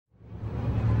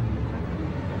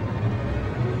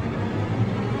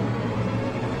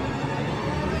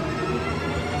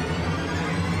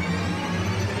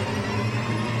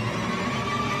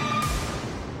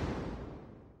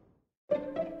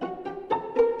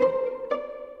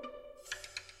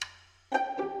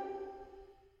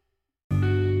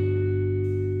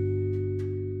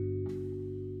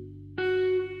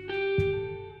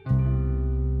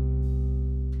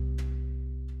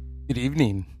Good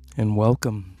evening and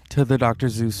welcome to the Dr.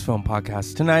 Zeus Film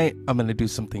Podcast. Tonight, I'm going to do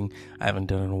something I haven't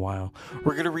done in a while.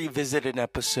 We're going to revisit an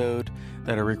episode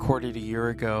that I recorded a year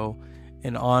ago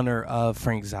in honor of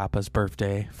Frank Zappa's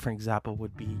birthday. Frank Zappa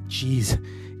would be,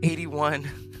 81.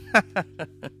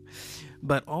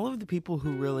 But all of the people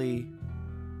who really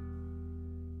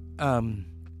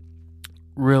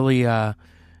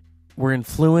were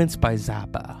influenced by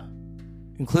Zappa,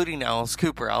 including Alice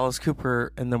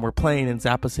Cooper, and then we're playing, and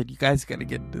Zappa said, you guys got to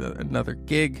get another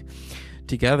gig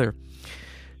together.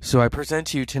 So I present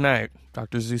to you tonight,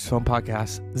 Dr. Zeus Film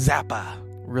Podcast, Zappa.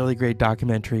 Really great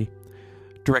documentary,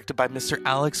 directed by Mr.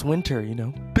 Alex Winter,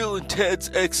 Bill and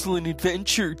Ted's Excellent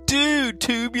Adventure. Dude,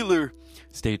 Tubular.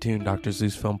 Stay tuned, Dr.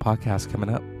 Zeus Film Podcast coming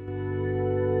up.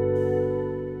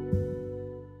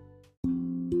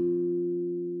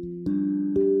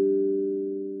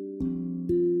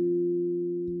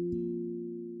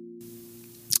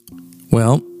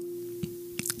 Well,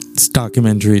 it's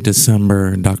Documentary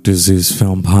December, Dr. Zeus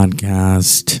Film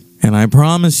Podcast, and I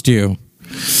promised you,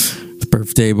 the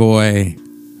birthday boy,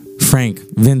 Frank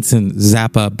Vincent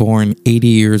Zappa, born 80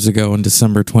 years ago on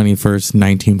December 21st,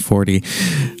 1940.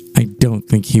 I don't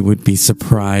think he would be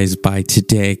surprised by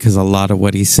today, because a lot of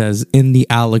what he says in the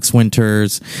Alex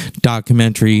Winters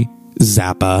documentary,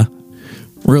 Zappa,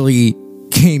 really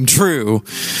came true.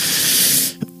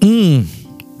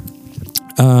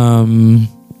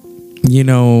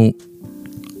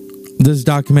 This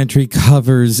documentary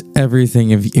covers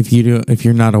everything. If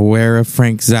you're not aware of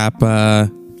Frank Zappa,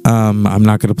 I'm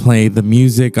not going to play the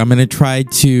music. I'm going to try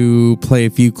to play a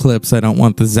few clips. I don't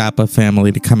want the Zappa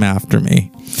family to come after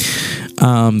me.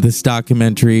 This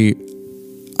documentary,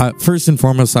 first and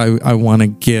foremost, I want to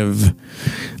give,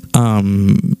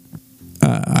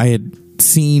 I had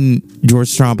seen George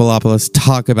Stroumboulopoulos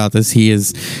talk about this. He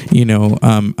is,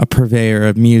 a purveyor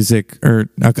of music, or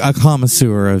a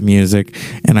connoisseur of music.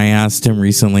 And I asked him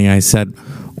recently, I said,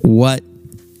 what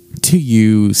to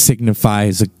you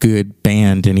signifies a good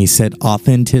band? And he said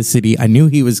authenticity. I knew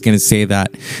he was going to say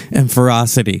that. And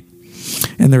ferocity.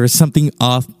 And there was something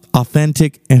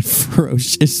authentic and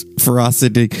ferocious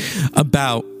ferocity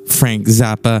about Frank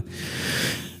Zappa.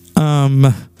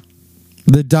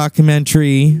 The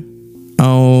documentary,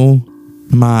 oh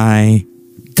my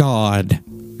God.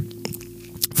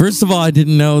 First of all, I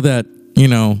didn't know that,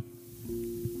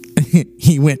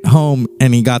 he went home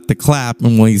and he got the clap,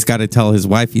 and he's got to tell his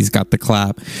wife he's got the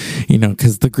clap,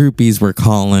 because the groupies were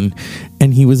calling,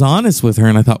 and he was honest with her,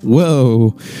 and I thought,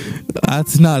 whoa,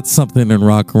 that's not something in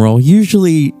rock and roll.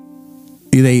 Usually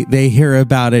they hear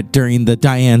about it during the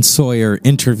Diane Sawyer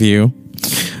interview.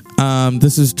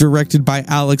 This is directed by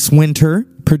Alex Winter,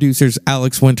 producers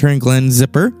Alex Winter and Glenn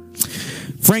Zipper.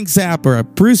 Frank Zappa,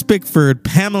 Bruce Bickford,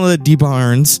 Pamela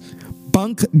DeBarnes,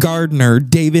 Bunk Gardner,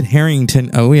 David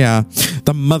Harrington, oh yeah,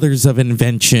 the mothers of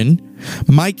invention,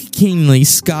 Mike Keenley,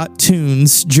 Scott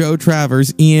Tunes, Joe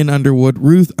Travers, Ian Underwood,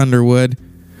 Ruth Underwood,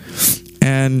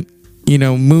 and,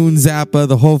 Moon Zappa,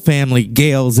 the whole family,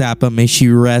 Gail Zappa, may she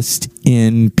rest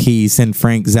in peace, and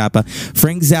Frank Zappa.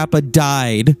 Frank Zappa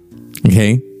died,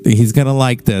 okay, he's gonna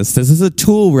like this. This is a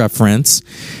Tool reference.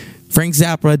 Frank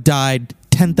Zappa died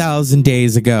 10,000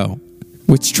 days ago,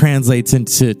 which translates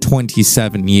into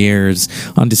 27 years,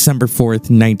 on December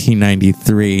 4th,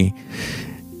 1993.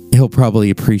 He'll probably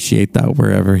appreciate that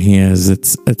wherever he is.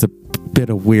 It's a bit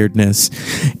of weirdness.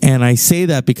 And I say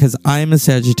that because I'm a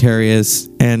Sagittarius,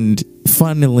 and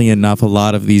funnily enough, a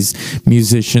lot of these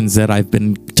musicians that I've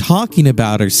been talking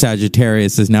about are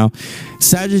Sagittariuses. Now,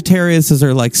 Sagittariuses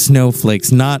are like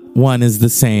snowflakes. Not one is the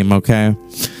same, okay?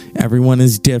 Everyone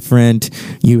is different.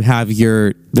 You have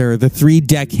there are the three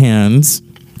deckhands.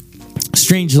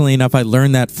 Strangely enough, I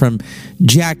learned that from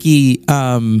Jackie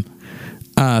Stallone.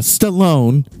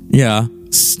 Yeah,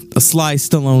 Sly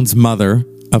Stallone's mother,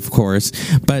 of course.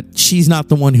 But she's not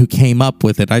the one who came up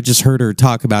with it. I just heard her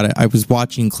talk about it. I was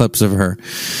watching clips of her.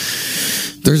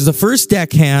 There's the first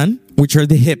deckhand, which are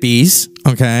the hippies,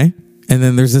 okay? And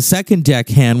then there's a second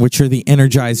deckhand, which are the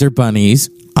Energizer bunnies.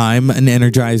 I'm an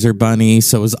Energizer bunny,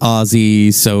 so is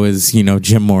Ozzy, so is,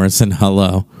 Jim Morrison.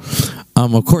 Hello.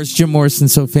 Of course, Jim Morrison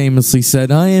so famously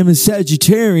said, I am a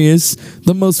Sagittarius,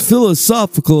 the most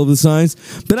philosophical of the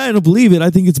signs, but I don't believe it. I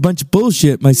think it's a bunch of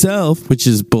bullshit myself, which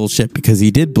is bullshit because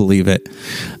he did believe it.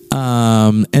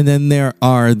 And then there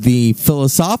are the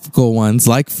philosophical ones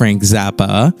like Frank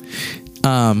Zappa,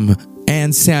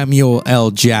 and Samuel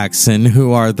L. Jackson,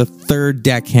 who are the third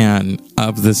deckhand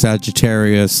of the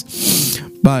Sagittarius.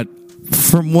 But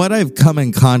from what I've come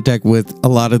in contact with, a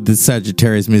lot of the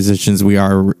Sagittarius musicians,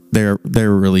 they're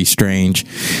really strange.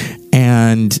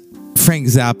 And Frank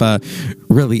Zappa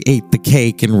really ate the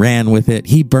cake and ran with it.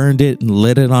 He burned it and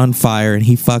lit it on fire, and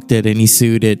he fucked it and he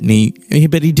sued it, and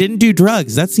but he didn't do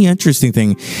drugs. That's the interesting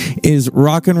thing, is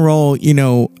rock and roll. You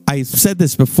know, I said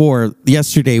this before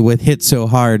yesterday with Hit So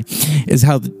Hard, is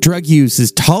how the drug use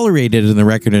is tolerated in the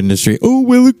record industry. Oh,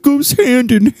 well, it goes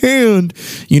hand in hand.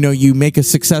 You know, you make a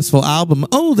successful album.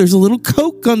 Oh, there's a little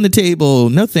coke on the table.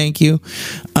 No, thank you.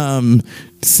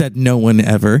 Said no one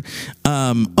ever.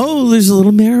 Oh, there's a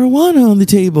little marijuana on the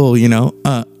table, you know.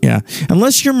 Yeah.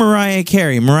 Unless you're Mariah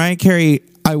Carey. Mariah Carey,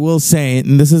 I will say,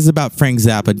 and this is about Frank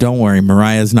Zappa, don't worry,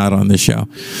 Mariah's not on the show.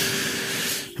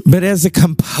 But as a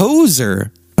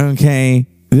composer, okay,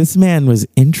 this man was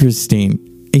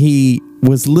interesting. He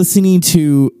was listening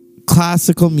to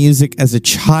classical music as a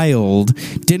child,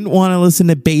 didn't want to listen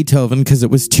to Beethoven because it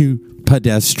was too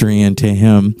pedestrian to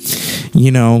him,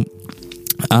 you know.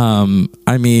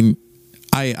 I mean,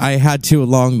 I had to,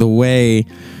 along the way,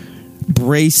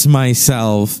 brace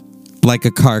myself like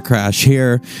a car crash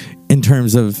here in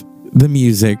terms of the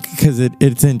music, because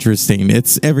it's interesting.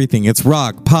 It's everything. It's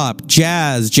rock, pop,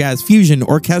 jazz fusion,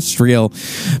 orchestral,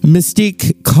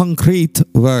 mystique, concrete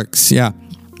works. Yeah.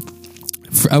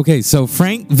 Okay, so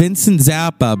Frank Vincent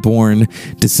Zappa, born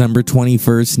December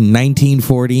 21st,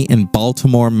 1940 in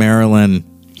Baltimore, Maryland.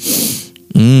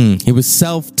 He was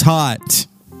self-taught.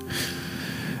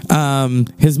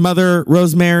 His mother,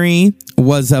 Rosemary,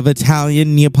 was of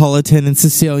Italian, Neapolitan, and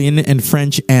Sicilian and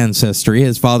French ancestry.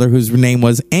 His father, whose name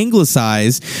was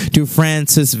anglicized to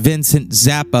Francis Vincent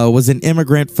Zappa, was an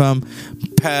immigrant from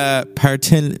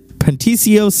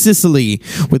Ponticio, Sicily,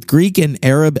 with Greek and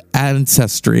Arab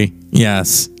ancestry.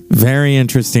 Yes, very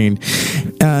interesting.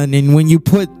 And when you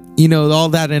put, you know, all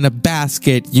that in a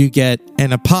basket, you get,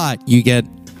 in a pot, you get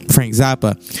Frank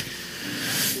Zappa.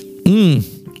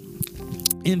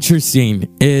 Interesting.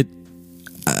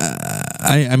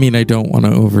 I mean, I don't want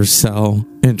to oversell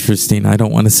interesting. I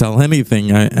don't want to sell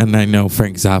anything. And I know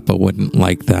Frank Zappa wouldn't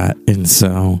like that. And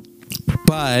so,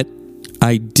 but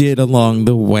I did along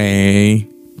the way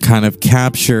kind of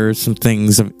capture some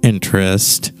things of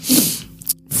interest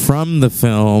from the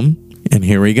film. And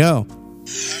here we go.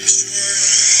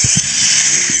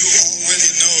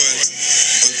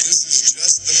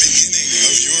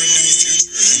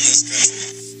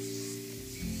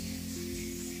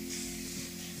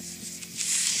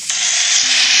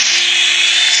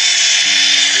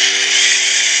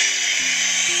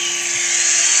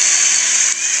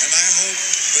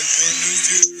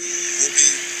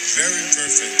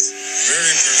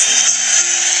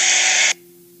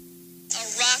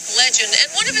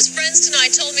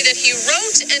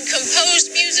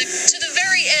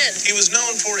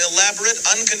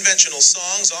 Unconventional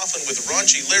songs, often with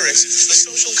raunchy lyrics, the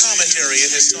social commentary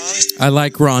in his songs. I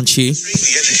like raunchy.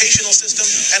 The educational system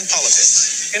and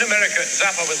politics. In America,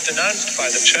 Zappa was denounced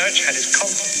by the church, had his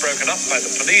concert broken up by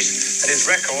the police, and his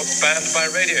records banned by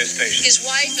radio stations. His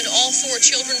wife and all 4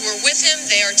 children were with him.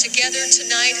 They are together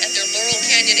tonight at their Laurel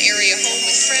Canyon area home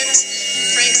with friends.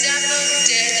 Frank Zappa,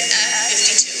 dead at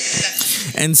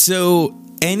 52. And so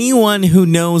anyone who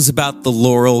knows about the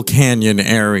Laurel Canyon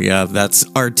area, that's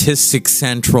artistic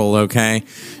central, okay?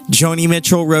 Joni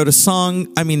Mitchell wrote a song.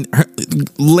 I mean,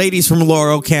 Ladies from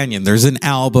Laurel Canyon, there's an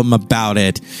album about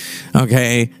it,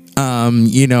 okay?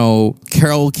 You know,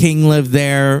 Carole King lived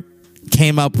there,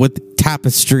 came up with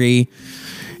Tapestry,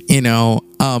 you know.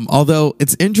 Although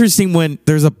it's interesting, when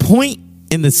there's a point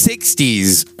in the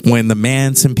 60s when the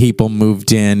Manson people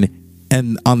moved in,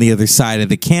 and on the other side of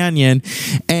the canyon,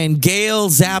 and Gail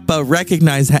Zappa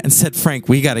recognized that and said, Frank,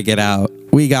 we got to get out.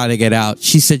 We got to get out.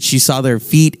 She said she saw their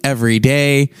feet every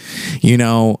day, you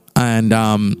know, and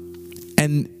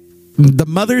the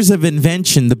Mothers of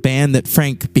Invention, the band that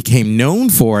Frank became known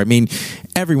for, I mean,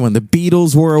 everyone, the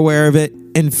Beatles were aware of it.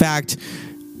 In fact,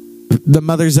 the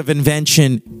Mothers of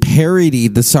Invention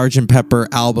parodied the Sgt. Pepper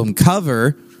album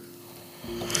cover.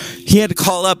 He had to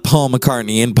call up Paul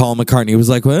McCartney, and Paul McCartney was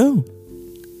like, well,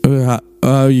 how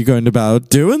are you going about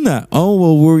doing that? Oh,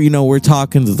 well, we're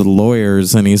talking to the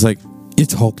lawyers. And he's like, you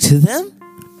talk to them?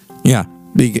 Yeah.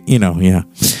 Yeah.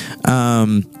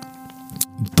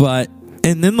 But,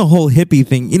 and then the whole hippie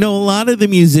thing, you know, a lot of the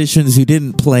musicians who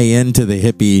didn't play into the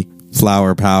hippie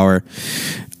flower power,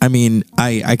 I mean,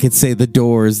 I could say the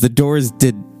Doors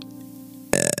did,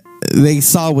 they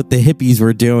saw what the hippies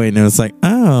were doing, and it was like,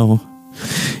 oh,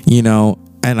 you know,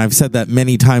 and I've said that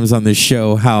many times on this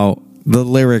show, how the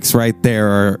lyrics right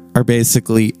there are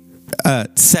basically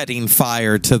setting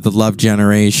fire to the love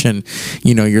generation.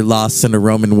 You know, you're lost in a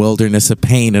Roman wilderness of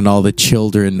pain, and all the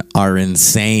children are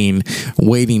insane,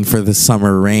 waiting for the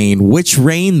summer rain. Which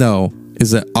rain, though?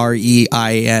 Is it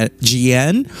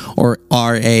REIGN or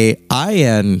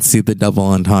RAIN? See the double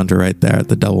entendre right there,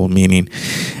 the double meaning.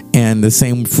 And the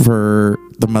same for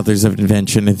the Mothers of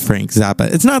Invention and Frank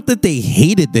Zappa. It's not that they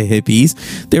hated the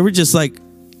hippies. They were just like,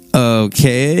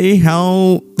 okay,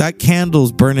 how that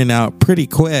candle's burning out pretty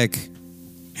quick.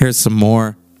 Here's some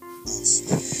more. To anything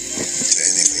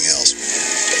else.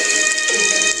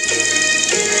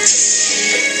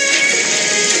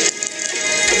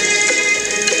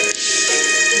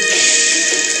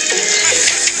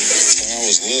 When I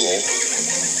was little,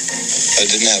 I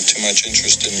didn't have too much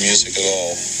interest in music at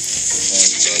all. I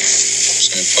was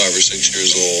about 5 or 6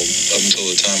 years old. Up until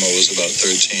the time I was about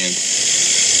 13,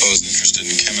 I was interested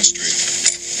in chemistry.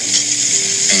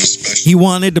 And especially... He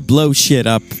wanted to blow shit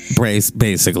up,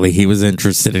 basically. He was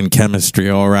interested in chemistry,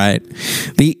 all right.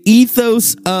 The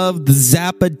ethos of the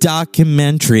Zappa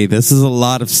documentary. This is a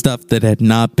lot of stuff that had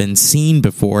not been seen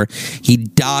before. He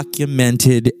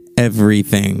documented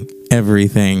everything.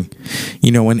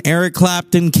 You know, when Eric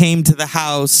Clapton came to the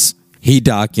house, he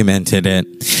documented it.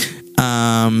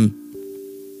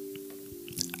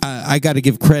 I got to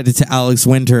give credit to Alex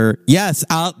Winter. Yes,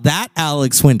 that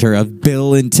Alex Winter of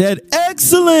Bill and Ted.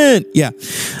 Excellent. Yeah.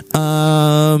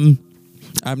 I'm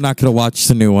not going to watch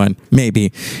the new one.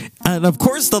 Maybe. And of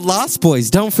course, the Lost Boys.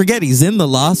 Don't forget, he's in the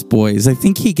Lost Boys. I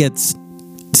think he gets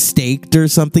staked or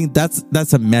something.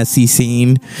 That's a messy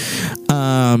scene.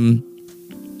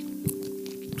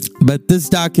 But this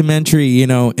documentary, you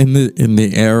know, in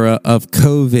the era of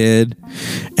COVID,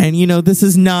 and you know, this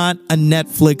is not a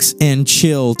Netflix and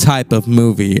chill type of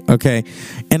movie, okay?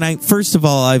 And first of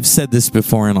all, I've said this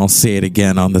before and I'll say it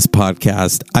again on this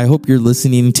podcast. I hope you're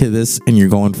listening to this and you're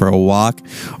going for a walk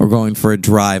or going for a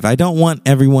drive. I don't want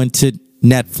everyone to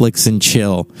Netflix and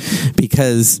chill,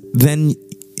 because then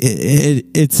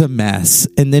it's a mess.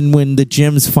 And then when the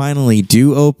gyms finally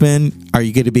do open, are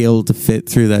you going to be able to fit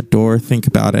through that door? Think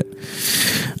about it.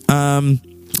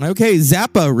 Okay,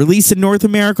 Zappa, released in North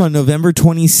America on November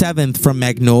 27th from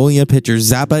Magnolia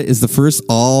Pictures. Zappa is the first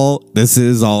all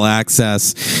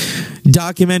access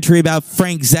documentary about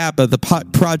Frank Zappa. The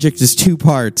project is 2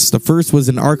 parts. The first was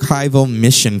an archival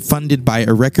mission funded by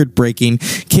a record-breaking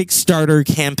Kickstarter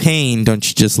campaign. Don't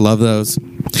you just love those?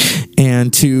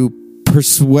 And to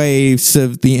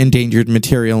persuasive the endangered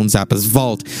material in Zappa's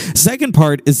vault. Second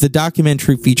part is the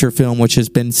documentary feature film, which has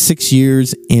been 6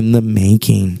 years in the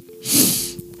making.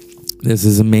 This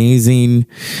is amazing.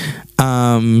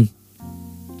 Yeah.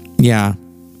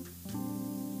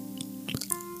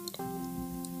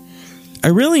 I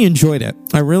really enjoyed it.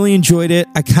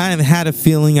 I kind of had a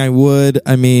feeling I would.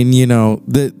 I mean, you know,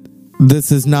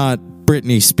 this is not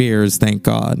Britney Spears, thank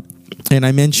God. And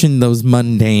I mentioned those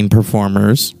mundane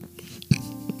performers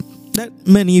that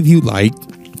many of you like.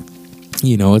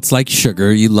 You know, it's like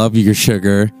sugar. You love your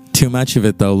sugar. Too much of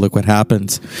it, though. Look what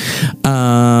happens.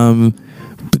 But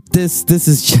this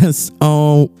is just,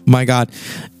 oh my God.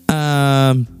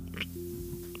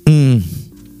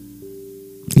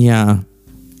 Yeah.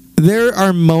 There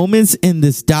are moments in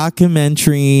this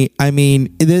documentary. I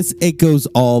mean, it goes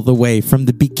all the way from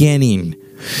the beginning.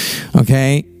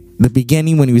 Okay? The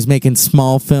beginning, when he was making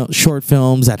short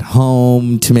films at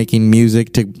home, to making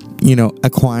music, to, you know,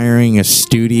 acquiring a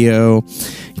studio,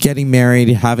 getting married,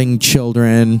 having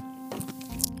children,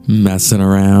 messing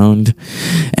around,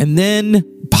 and then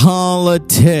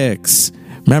politics.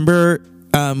 Remember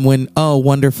when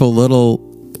wonderful little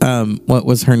what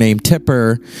was her name,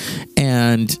 Tipper,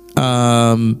 and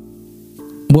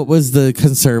what was the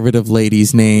conservative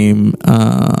lady's name?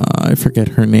 I forget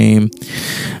her name.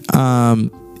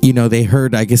 You know, they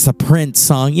heard, I guess, a Prince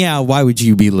song. Yeah, why would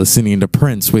you be listening to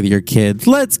Prince with your kids?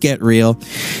 Let's get real.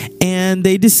 And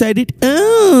they decided,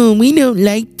 oh, we don't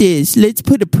like this. Let's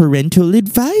put a parental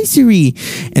advisory.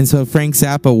 And so Frank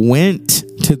Zappa went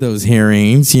to those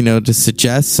hearings, you know, to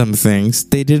suggest some things.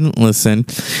 They didn't listen.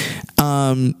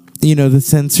 You know, the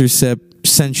censorship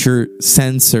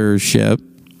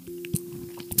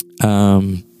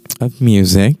of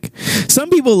music.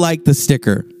 Some people like the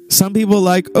sticker. Some people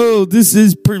like, oh, this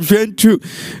is parental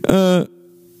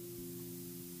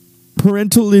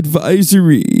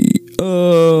advisory.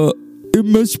 It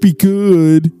must be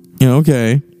good. Yeah,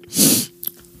 okay.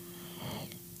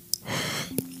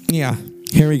 Yeah,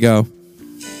 here we go.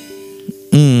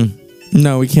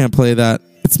 No, we can't play that.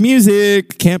 It's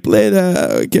music. Can't play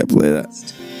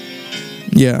that.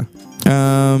 Yeah.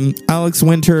 Alex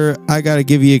Winter, I gotta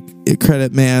give you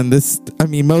credit, man.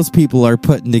 Most people are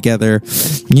putting together,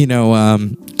 you know,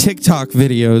 TikTok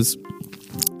videos.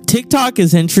 TikTok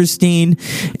is interesting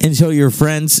until your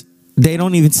friends, they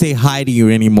don't even say hi to you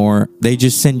anymore. They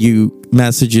just send you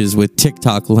messages with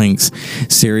TikTok links.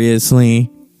 Seriously,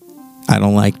 I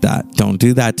don't like that. Don't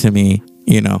do that to me.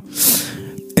 You know,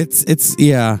 it's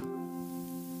yeah.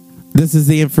 This is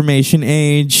the information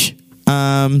age.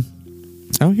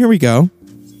 Oh, here we go.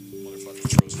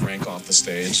 Motherfucker throws Frank off the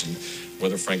stage, and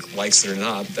whether Frank likes it or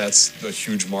not, that's a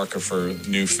huge marker for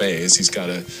new phase. He's got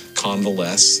to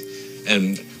convalesce.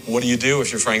 And what do you do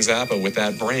if you're Frank Zappa with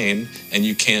that brain and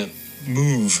you can't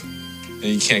move and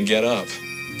you can't get up?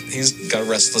 He's got a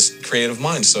restless creative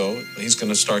mind, so he's going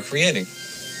to start creating.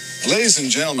 Ladies and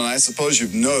gentlemen, I suppose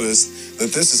you've noticed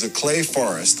that this is a clay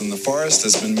forest, and the forest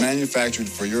has been manufactured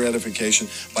for your edification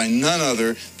by none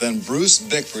other than Bruce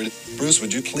Bickford. Bruce,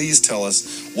 would you please tell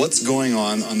us what's going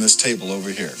on this table over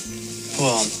here?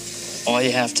 Well, all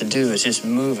you have to do is just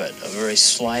move it a very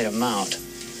slight amount.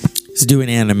 He's doing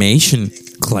animation,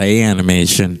 clay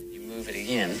animation. You move it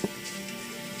again,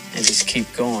 and just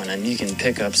keep going, and you can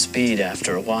pick up speed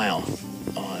after a while.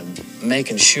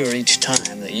 Making sure each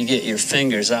time that you get your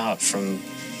fingers out from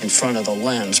in front of the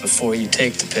lens before you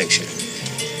take the picture.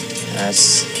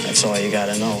 That's all you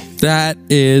gotta know. That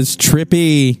is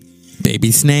trippy.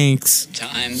 Baby snakes.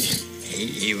 Time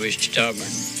he was stubborn.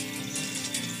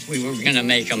 We were gonna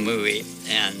make a movie,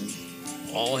 and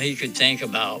all he could think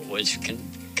about was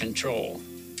control,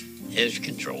 his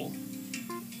control.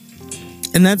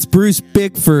 And that's Bruce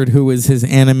Bickford, who was his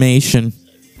animation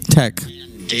tech.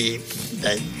 Deep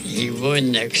that he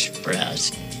wouldn't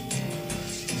express.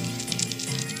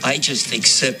 I just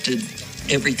accepted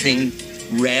everything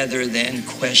rather than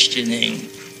questioning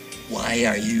why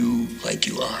are you like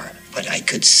you are. But I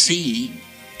could see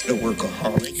the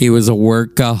workaholic. He was a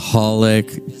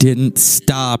workaholic, didn't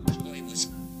stop.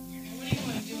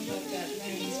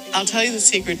 I'll tell you the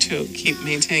secret to keep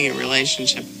maintaining a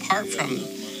relationship, apart from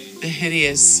the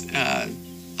hideous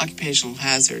occupational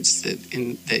hazards that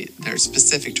are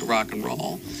specific to rock and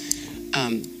roll,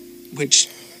 which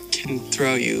can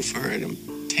throw you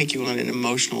take you on an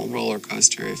emotional roller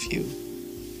coaster if you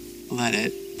let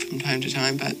it from time to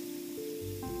time. But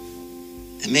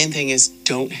the main thing is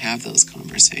don't have those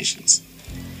conversations.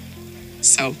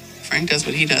 So Frank does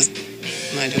what he does,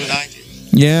 and I do what I do.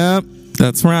 Yep,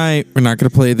 that's right. We're not going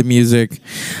to play the music.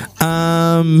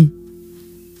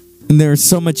 There's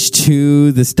so much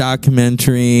to this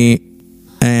documentary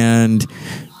and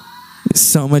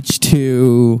so much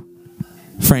to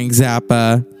Frank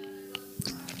Zappa.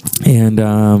 And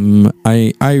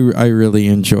I really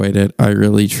enjoyed it. I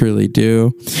really, truly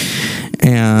do.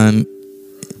 And,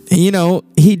 you know,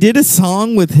 he did a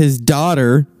song with his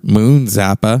daughter, Moon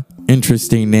Zappa,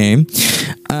 interesting name,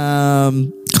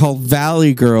 called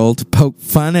Valley Girl, to poke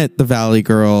fun at the Valley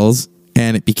Girls.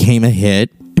 And it became a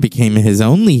hit. It became his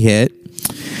only hit.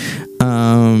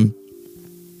 And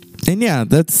yeah,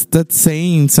 that's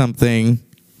saying something.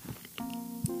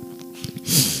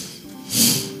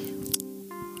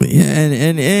 Yeah,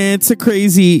 and it's a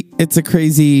crazy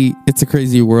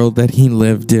world that he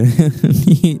lived in.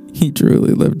 he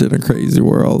truly lived in a crazy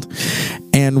world.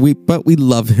 And we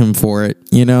love him for it,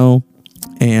 you know?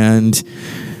 And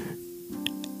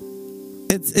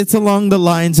it's along the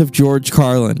lines of George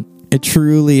Carlin. It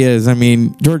truly is. I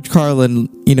mean, George Carlin,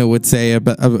 you know, would say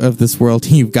of this world,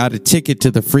 you've got a ticket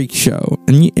to the freak show.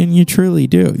 And you truly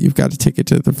do. You've got a ticket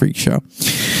to the freak show.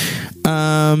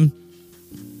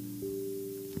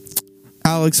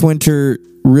 Alex Winter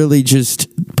really just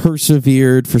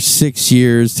persevered for 6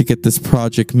 years to get this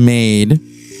project made.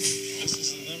 This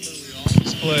is the number we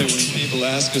always play when people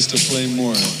ask us to play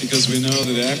more, because we know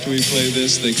that after we play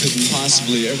this, they couldn't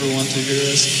possibly ever want to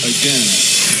hear us again.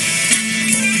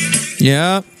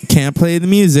 Yeah, can't play the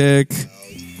music.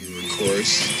 We were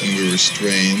coarse and we were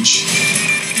strange.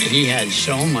 He had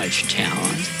so much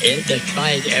talent. It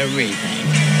defied everything.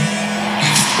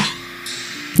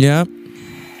 Yeah.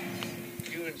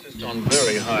 On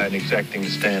very high and exacting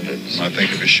standards. I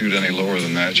think if you shoot any lower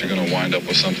than that, you're going to wind up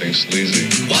with something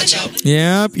sleazy. Watch out!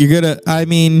 Yep, you're gonna. I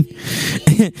mean,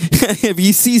 if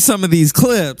you see some of these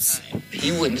clips,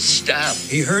 He wouldn't stop.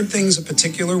 He heard things a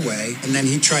particular way, and then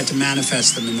he tried to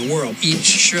manifest them in the world. Each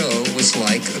show was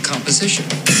like a composition.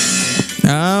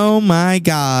 oh my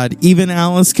God! Even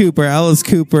Alice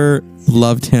Cooper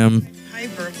loved him.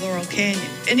 Hyper of Laurel Canyon.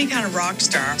 Any kind of rock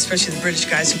star, especially the British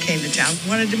guys who came to town,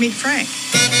 wanted to meet Frank.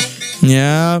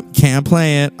 Yeah, can't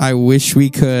play it. I wish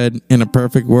we could. In a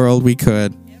perfect world, we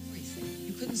could.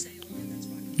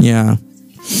 Yeah.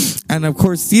 And of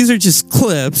course, these are just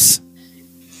clips.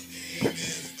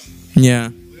 Yeah.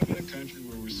 We live in a country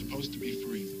where we're supposed to be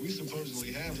free. We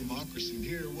supposedly have democracy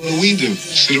here. What do we do?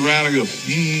 Sit around and go,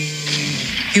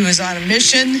 He was on a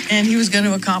mission, and he was going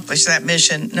to accomplish that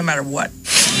mission no matter what.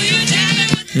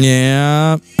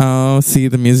 Yeah. Oh, see,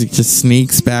 the music just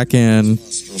sneaks back in.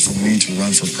 For me to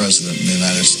run for president in the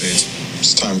United States.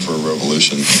 It's time for a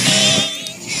revolution.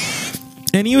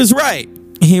 And he was right.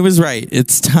 He was right.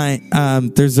 It's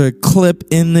time. There's a clip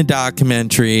in the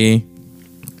documentary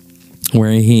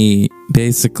where he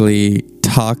basically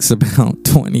talks about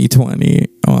 2020.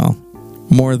 Well,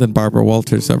 more than Barbara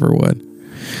Walters ever would.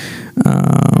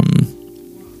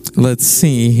 Let's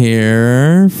see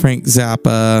here. Frank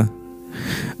Zappa.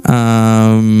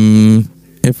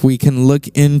 If we can look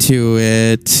into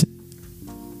it.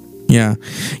 Yeah.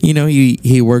 You know,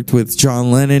 he worked with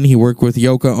John Lennon. He worked with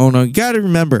Yoko Ono. You got to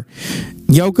remember,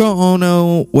 Yoko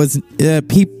Ono was...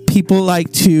 people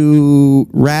like to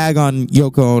rag on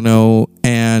Yoko Ono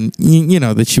and, you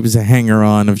know, that she was a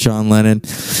hanger-on of John Lennon.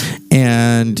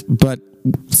 But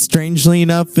strangely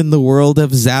enough, in the world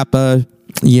of Zappa,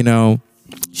 you know,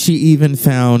 she even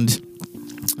found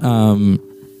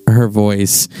her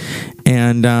voice.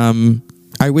 And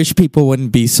I wish people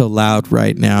wouldn't be so loud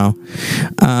right now.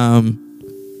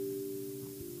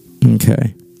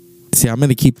 Okay. See, I'm going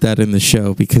to keep that in the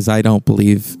show because I don't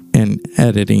believe in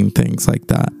editing things like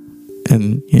that.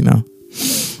 And, you know,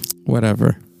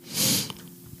 whatever.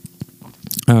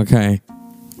 Okay.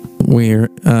 We're,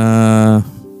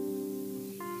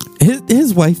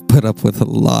 his wife put up with a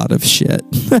lot of shit.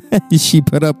 She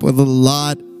put up with a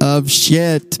lot of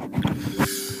shit.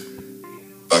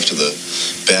 After the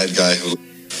bad guy who...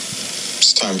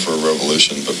 It's time for a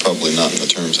revolution, but probably not in the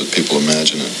terms that people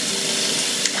imagine it.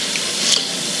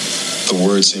 The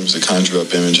word seems to conjure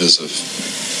up images of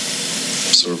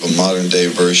sort of a modern-day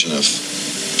version of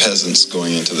peasants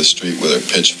going into the street with their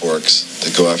pitchforks to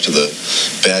go after the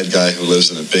bad guy who lives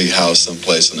in a big house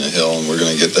someplace on a hill, and we're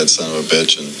going to get that son of a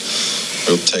bitch, and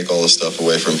we'll take all the stuff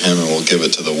away from him, and we'll give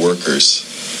it to the workers,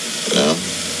 you know?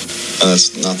 And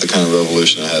that's not the kind of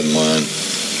revolution I had in mind.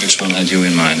 Which one had you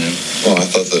in mind? Well, I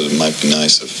thought that it might be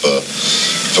nice if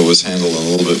it was handled in a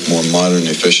little bit more modern,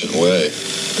 efficient way,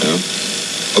 you know?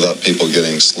 Without people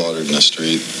getting slaughtered in the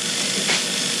street.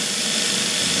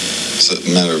 It's a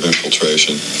matter of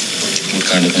infiltration. What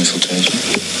kind of infiltration?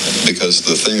 Because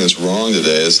the thing that's wrong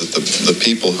today is that the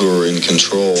people who are in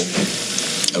control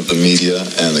of the media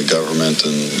and the government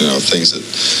and, you know, things that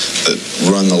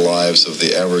run the lives of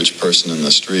the average person in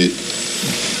the street,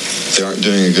 they aren't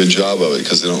doing a good job of it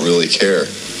because they don't really care.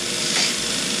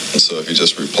 And so if you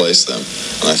just replace them,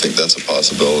 and I think that's a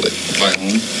possibility. By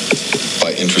whom?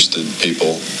 By interested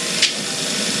people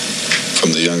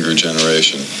from the younger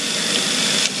generation.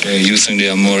 You think they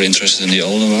are more interested in the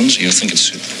older ones? You think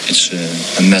it's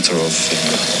a matter of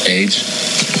age?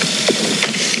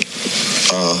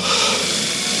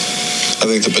 I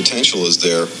think the potential is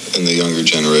there in the younger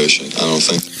generation. I don't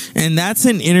think... And that's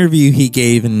an interview he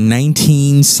gave in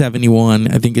 1971.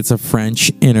 I think it's a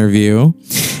French interview.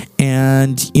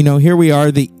 And, you know, here we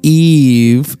are, the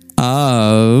eve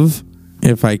of,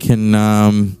 if I can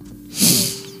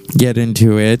get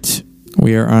into it,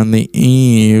 we are on the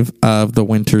eve of the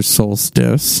winter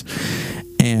solstice.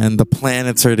 And the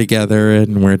planets are together,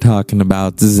 and we're talking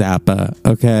about Zappa,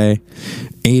 okay?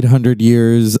 800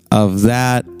 years of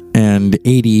that and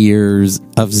 80 years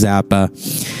of Zappa.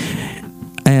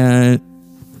 And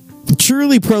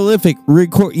truly prolific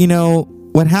record. You know,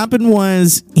 what happened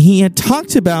was he had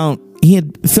talked about, he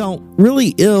had felt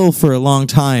really ill for a long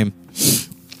time.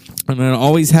 And had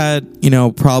always had, you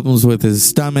know, problems with his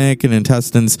stomach and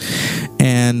intestines,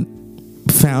 and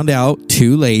found out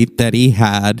too late that he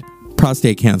had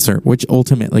prostate cancer, which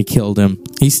ultimately killed him.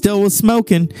 He still was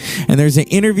smoking, and there's an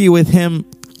interview with him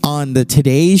on the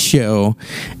Today Show,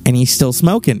 and he's still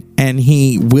smoking, and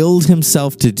he willed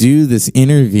himself to do this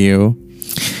interview,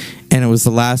 and it was the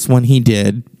last one he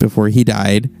did before he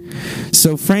died.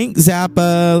 So Frank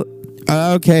Zappa,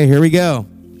 okay, here we go.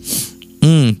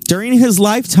 During his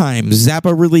lifetime,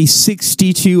 Zappa released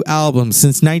 62 albums.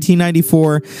 Since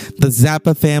 1994, the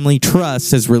Zappa Family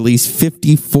Trust has released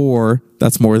 54,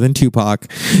 that's more than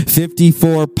Tupac,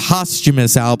 54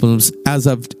 posthumous albums as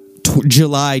of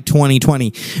July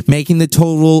 2020, making the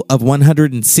total of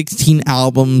 116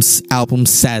 album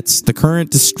sets. The current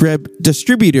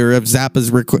distributor of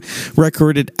Zappa's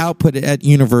recorded output at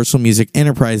Universal Music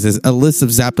Enterprises. A list of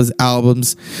Zappa's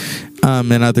albums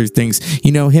and other things.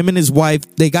 You know, him and his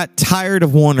wife, they got tired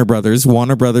of Warner Brothers.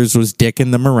 Warner Brothers was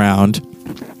dicking them around,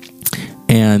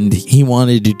 and he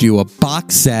wanted to do a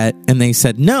box set, and they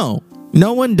said no.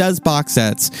 No one does box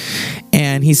sets.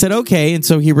 And he said, okay. And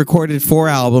so he recorded 4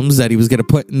 albums that he was going to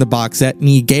put in the box set, and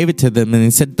he gave it to them. And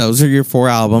he said, those are your 4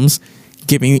 albums.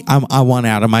 Give me, I want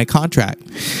out of my contract.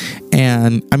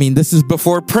 And I mean, this is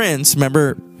before Prince.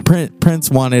 Remember,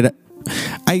 Prince wanted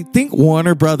I think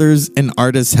Warner Brothers and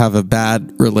artists have a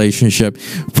bad relationship.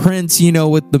 Prince,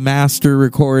 with the master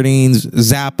recordings,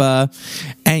 Zappa,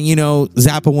 and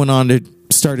Zappa went on to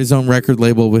start his own record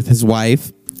label with his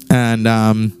wife, and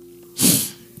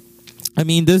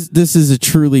this is a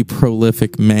truly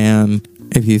prolific man.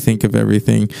 If you think of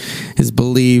everything, his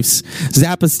beliefs.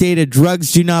 Zappa stated,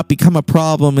 drugs do not become a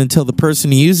problem until the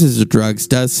person who uses the drugs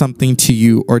does something to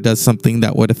you or does something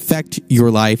that would affect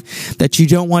your life that you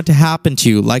don't want to happen to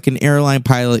you, like an airline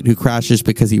pilot who crashes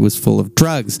because he was full of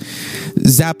drugs.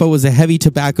 Zappa was a heavy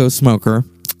tobacco smoker,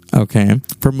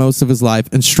 for most of his life,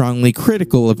 and strongly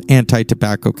critical of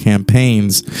anti-tobacco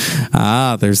campaigns.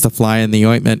 There's the fly in the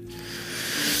ointment.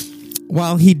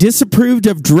 While he disapproved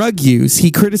of drug use,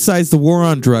 he criticized the war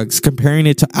on drugs, comparing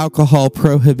it to alcohol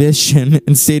prohibition,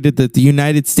 and stated that the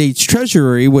United States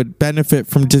Treasury would benefit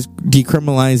from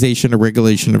decriminalization or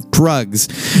regulation of drugs.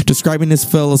 Describing his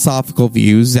philosophical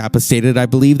views, Zappa stated, "I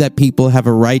believe that people have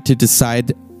a right to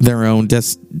decide their own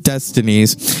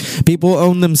destinies. People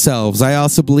own themselves. I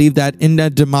also believe that in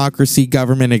a democracy,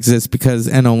 government exists because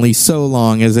and only so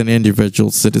long as an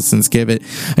individual citizens give it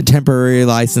a temporary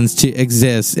license to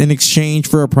exist in exchange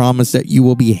for a promise that you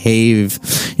will behave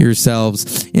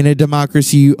yourselves. In a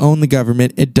democracy, you own the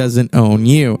government. It doesn't own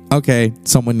you." Okay,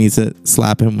 someone needs to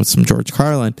slap him with some George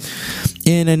Carlin.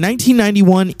 In a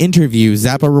 1991 interview,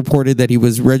 Zappa reported that he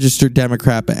was registered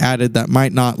Democrat, but added that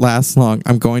might not last long.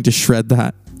 I'm going to shred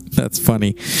that. That's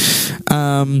funny.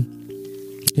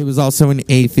 He was also an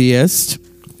atheist,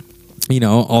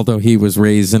 although he was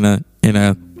raised in a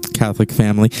Catholic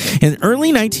family. In the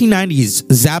early 1990s,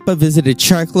 Zappa visited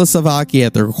Czechoslovakia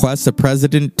at the request of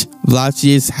President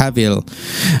Václav Havel.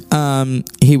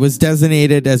 He was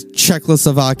designated as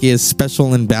Czechoslovakia's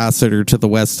special ambassador to the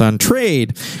West on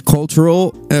trade,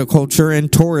 culture,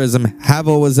 and tourism.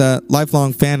 Havel was a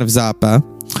lifelong fan of Zappa.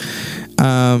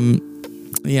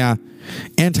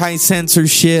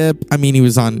 Anti-censorship. He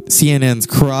was on CNN's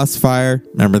Crossfire.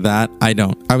 Remember that? I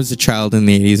don't. I was a child in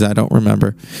the 80s. I don't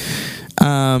remember.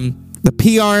 The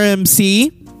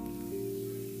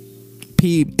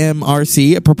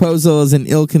PMRC, a proposal is an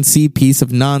ill-conceived piece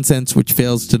of nonsense which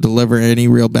fails to deliver any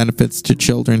real benefits to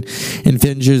children,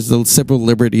 infringes the civil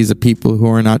liberties of people who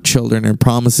are not children, and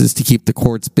promises to keep the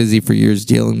courts busy for years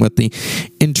dealing with the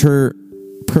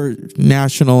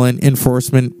international and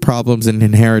enforcement problems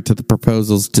inherent to the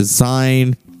proposal's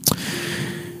design.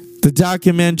 The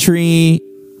documentary,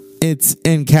 it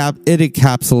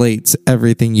encapsulates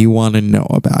everything you want to know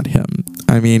about him.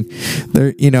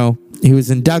 He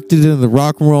was inducted into the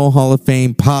Rock and Roll Hall of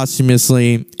Fame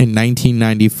posthumously in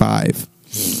 1995.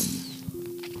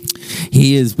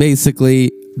 He is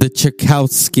basically the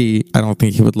Tchaikovsky, I don't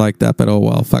think he would like that, but oh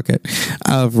well, fuck it,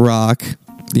 of rock.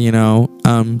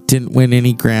 Didn't win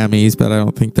any Grammys, but I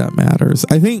don't think that matters.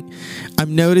 I think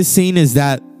I'm noticing is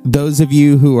that those of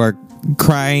you who are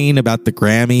crying about the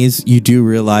Grammys, you do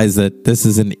realize that this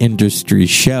is an industry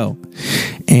show.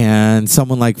 And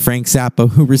someone like Frank Zappa,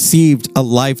 who received a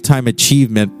lifetime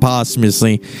achievement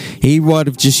posthumously, he would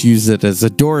have just used it as a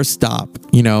doorstop,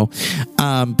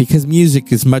 because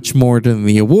music is much more than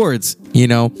the awards,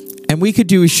 And we could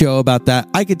do a show about that.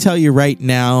 I could tell you right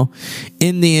now,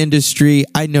 in the industry,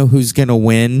 I know who's going to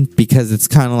win, because it's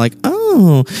kind of like,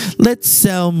 let's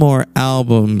sell more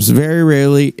albums. Very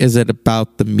rarely is it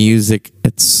about the music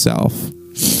itself.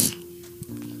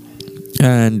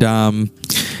 And, and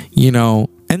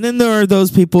then there are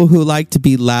those people who like to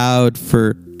be loud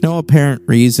for no apparent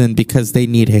reason because they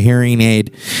need a hearing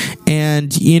aid.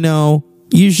 And,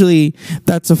 usually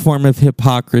that's a form of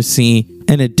hypocrisy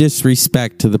and a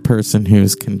disrespect to the person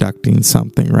who's conducting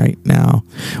something right now,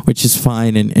 which is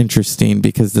fine and interesting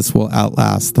because this will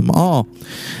outlast them all.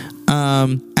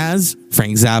 As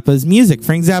Frank Zappa's music.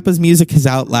 Frank Zappa's music has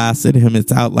outlasted him.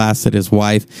 It's outlasted his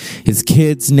wife. His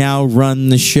kids now run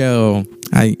the show.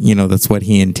 That's what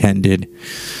he intended.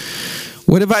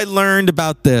 What have I learned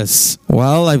about this?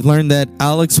 Well, I've learned that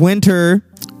Alex Winter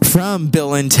from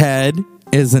Bill and Ted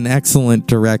is an excellent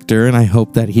director, and I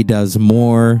hope that he does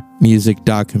more music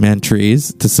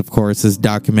documentaries. This, of course, is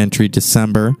Documentary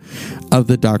December of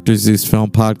the Dr. Zeus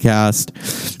Film Podcast.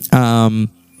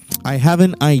 I have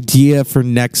an idea for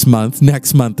next month.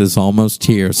 Next month is almost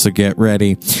here, so get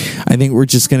ready. I think we're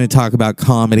just going to talk about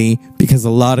comedy because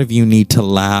a lot of you need to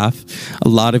laugh. A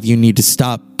lot of you need to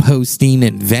stop posting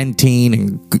and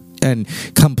venting and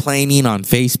complaining on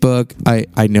Facebook.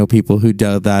 I know people who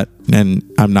do that, and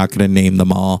I'm not going to name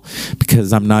them all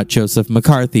because I'm not Joseph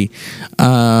McCarthy.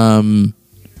 But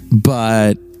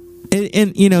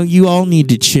And you know, you all need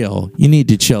to chill. You need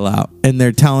to chill out. And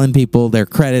they're telling people their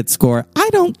credit score. I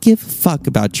don't give a fuck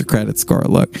about your credit score.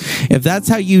 Look, if that's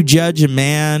how you judge a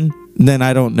man, then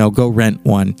I don't know. Go rent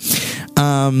one.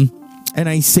 And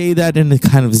I say that in a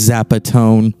kind of Zappa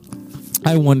tone.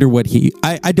 I wonder what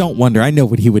I don't wonder. I know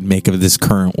what he would make of this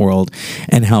current world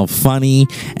and how funny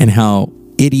and how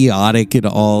idiotic it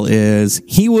all is.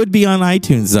 He would be on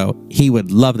iTunes, though. He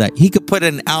would love that. He could put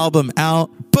an album out.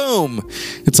 Boom!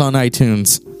 It's on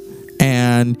iTunes.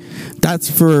 And that's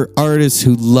for artists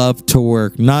who love to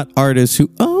work, not artists who,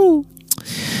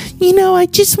 I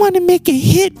just want to make a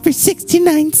hit for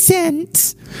 69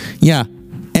 cents. Yeah.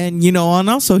 And, and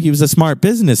also he was a smart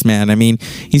businessman. I mean,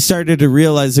 he started to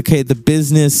realize, okay, the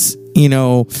business,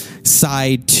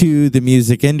 side to the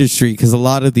music industry, because a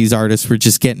lot of these artists were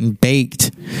just getting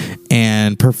baked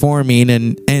and performing,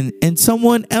 and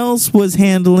someone else was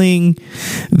handling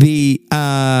the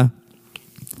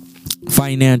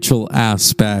financial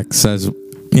aspects,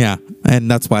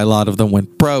 and that's why a lot of them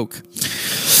went broke.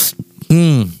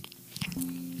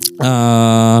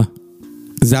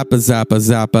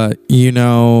 Zappa.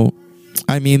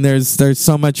 I mean, there's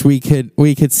so much we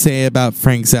could say about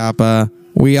Frank Zappa.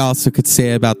 We also could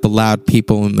say about the loud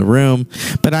people in the room,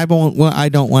 but I don't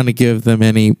want to give them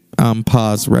any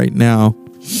pause right now.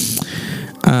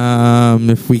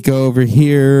 If we go over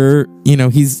here,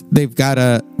 they've got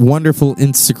a wonderful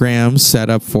Instagram set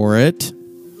up for it.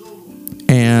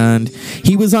 And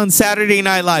he was on Saturday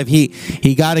Night Live.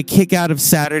 He got a kick out of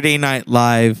Saturday Night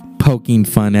Live poking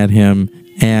fun at him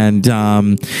and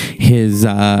his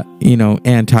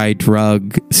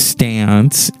anti-drug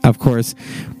stance. Of course,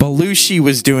 Belushi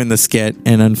was doing the skit,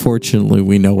 and unfortunately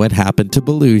we know what happened to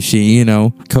Belushi.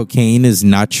 Cocaine is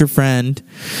not your friend.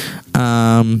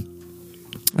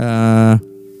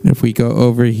 If we go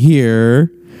over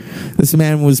here, this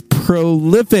man was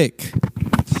prolific.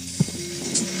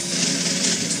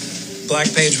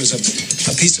 Black Page was a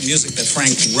piece of music that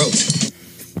Frank wrote.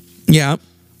 Yeah.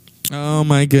 Oh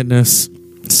my goodness.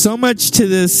 So much to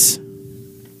this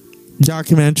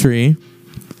documentary.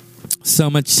 So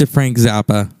much to Frank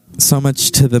Zappa. So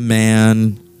much to the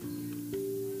man.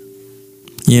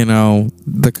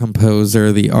 The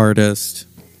composer, the artist.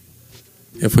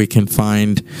 If we can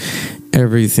find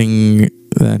everything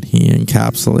that he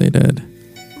encapsulated.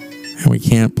 And we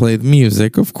can't play the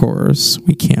music, of course.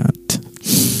 We can't.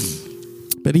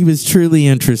 But he was truly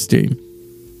interesting.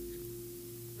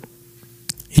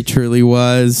 He truly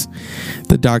was.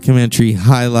 The documentary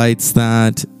highlights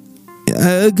that.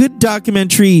 A good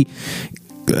documentary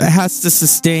has to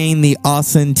sustain the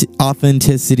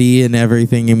authenticity and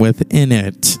everything within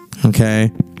it.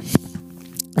 Okay?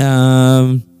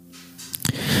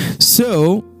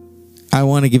 So, I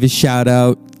want to give a shout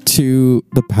out to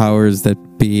the powers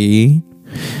that be.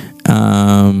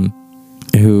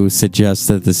 Who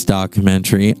suggested this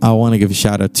documentary. I want to give a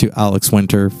shout out to Alex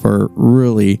Winter for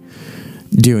really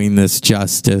doing this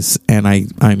justice, and I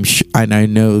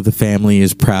know the family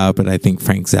is proud, but I think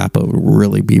Frank Zappa would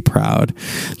really be proud.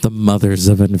 The Mothers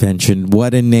of Invention.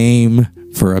 What a name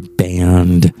for a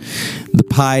band. The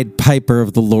Pied Piper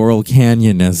of the Laurel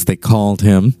Canyon, as they called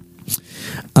him.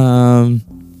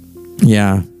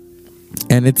 Yeah.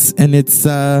 And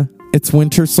it's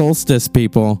winter solstice,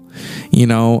 people.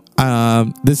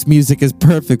 This music is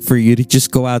perfect for you to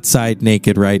just go outside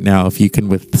naked right now if you can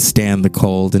withstand the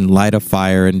cold and light a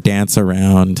fire and dance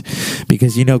around.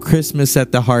 Because, Christmas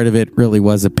at the heart of it really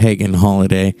was a pagan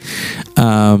holiday.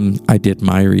 I did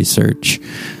my research,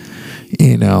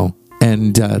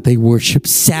 and they worship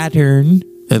Saturn.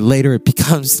 And later it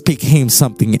became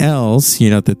something else,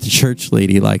 that the church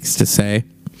lady likes to say.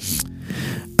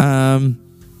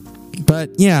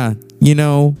 But yeah,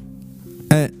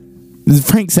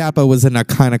 Frank Zappa was an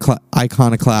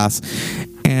iconoclast,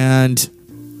 and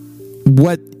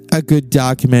what a good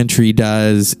documentary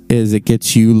does is it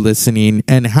gets you listening.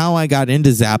 And how I got into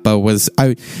Zappa was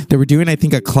they were doing, I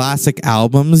think, a classic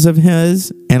albums of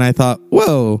his, and I thought,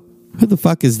 whoa, who the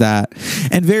fuck is that?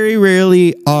 And very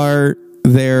rarely are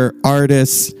there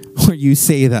artists where you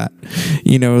say that.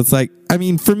 It's like, I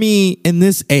mean, for me in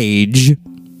this age,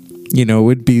 it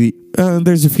would be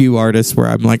there's a few artists where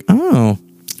I'm like, oh,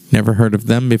 never heard of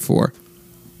them before.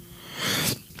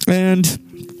 And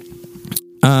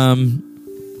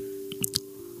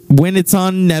when it's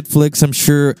on Netflix, I'm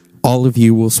sure all of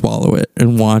you will swallow it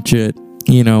and watch it.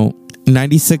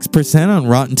 96% on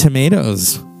Rotten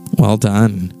Tomatoes. Well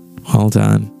done.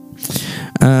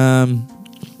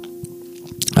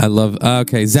 I love...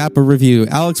 Okay, Zappa review.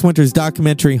 Alex Winter's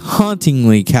documentary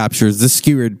hauntingly captures the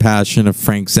skewered passion of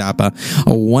Frank Zappa,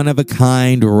 a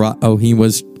one-of-a-kind... he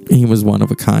was he was one of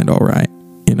a kind, all right.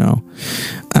 You know,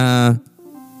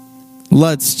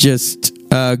 let's just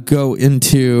go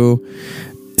into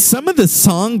some of the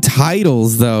song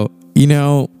titles, though. You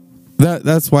know,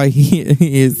 that's why he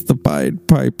is the Pied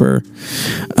Piper.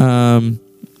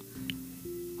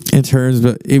 In terms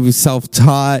of, it was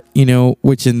self-taught, you know,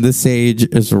 which in this age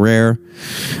is rare.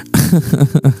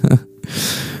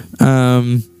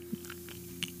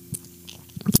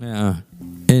 Yeah.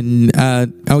 And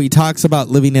he talks about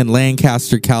living in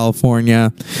Lancaster,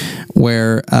 California,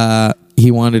 where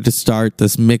he wanted to start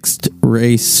this mixed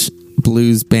race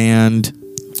blues band,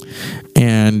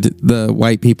 and the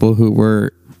white people who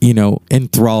were, you know,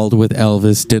 enthralled with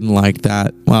Elvis didn't like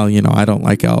that. Well, you know, I don't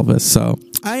like Elvis, so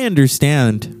I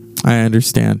understand.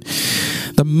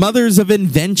 The Mothers of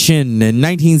Invention. In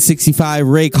 1965,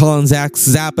 Ray Collins asked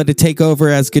Zappa to take over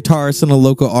as guitarist in a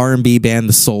local R&B band,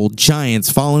 the Soul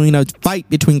Giants. Following a fight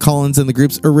between Collins and the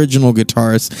group's original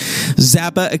guitarist,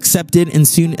 Zappa accepted and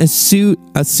soon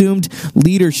assumed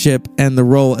leadership and the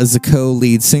role as the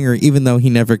co-lead singer, even though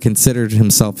he never considered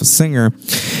himself a singer.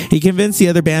 He convinced the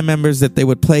other band members that they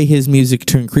would play his music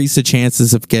to increase the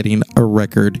chances of getting a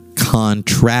record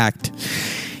contract.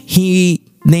 He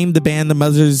named the band the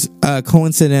Mothers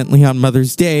coincidentally on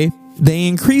Mother's Day. They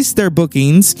increased their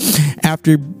bookings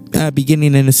after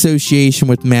beginning an association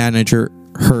with manager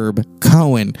Herb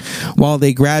Cohen, while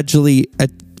they gradually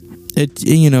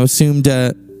assumed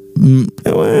a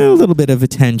little bit of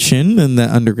attention in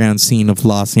the underground scene of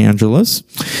Los Angeles.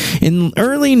 In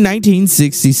early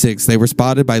 1966, they were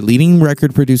spotted by leading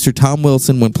record producer Tom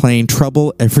Wilson when playing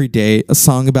Trouble Every Day, a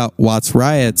song about Watts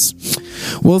riots.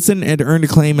 Wilson had earned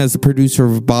acclaim as the producer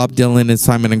of Bob Dylan and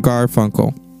Simon and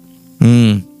Garfunkel.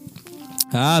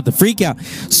 The Freak Out.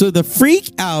 So the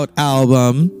Freak Out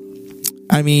album,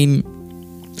 I mean,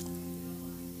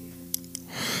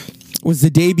 was the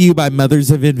debut by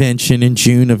Mothers of Invention in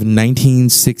June of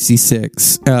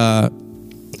 1966.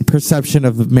 Perception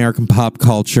of American pop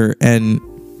culture and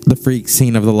the freak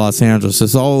scene of the Los Angeles.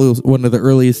 It's all one of the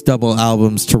earliest double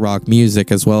albums to rock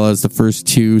music, as well as the first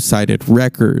two-sided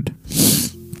record.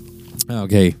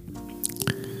 Okay.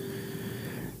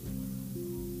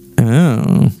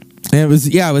 Oh. It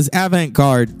was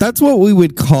avant-garde. That's what we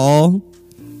would call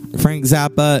Frank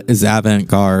Zappa is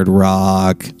avant-garde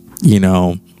rock, you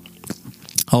know,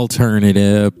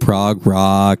 alternative, prog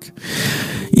rock,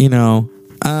 you know.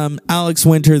 Alex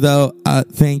Winter, though,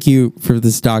 thank you for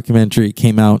this documentary. It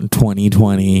came out in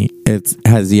 2020. It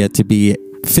has yet to be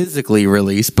physically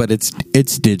released, but it's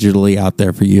digitally out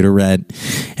there for you to read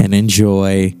and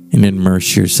enjoy and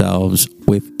immerse yourselves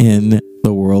within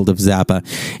the world of Zappa.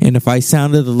 And if I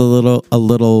sounded a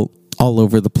little all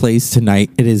over the place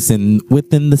tonight, it is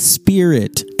within the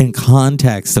spirit and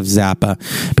context of Zappa,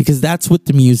 because that's what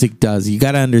the music does. You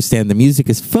got to understand the music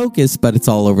is focused, but it's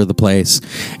all over the place.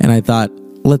 And I thought,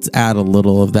 let's add a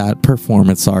little of that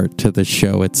performance art to the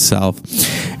show itself.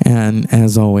 And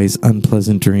as always,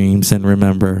 unpleasant dreams. And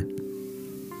remember,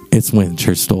 it's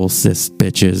winter solstice,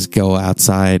 bitches. Go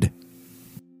outside.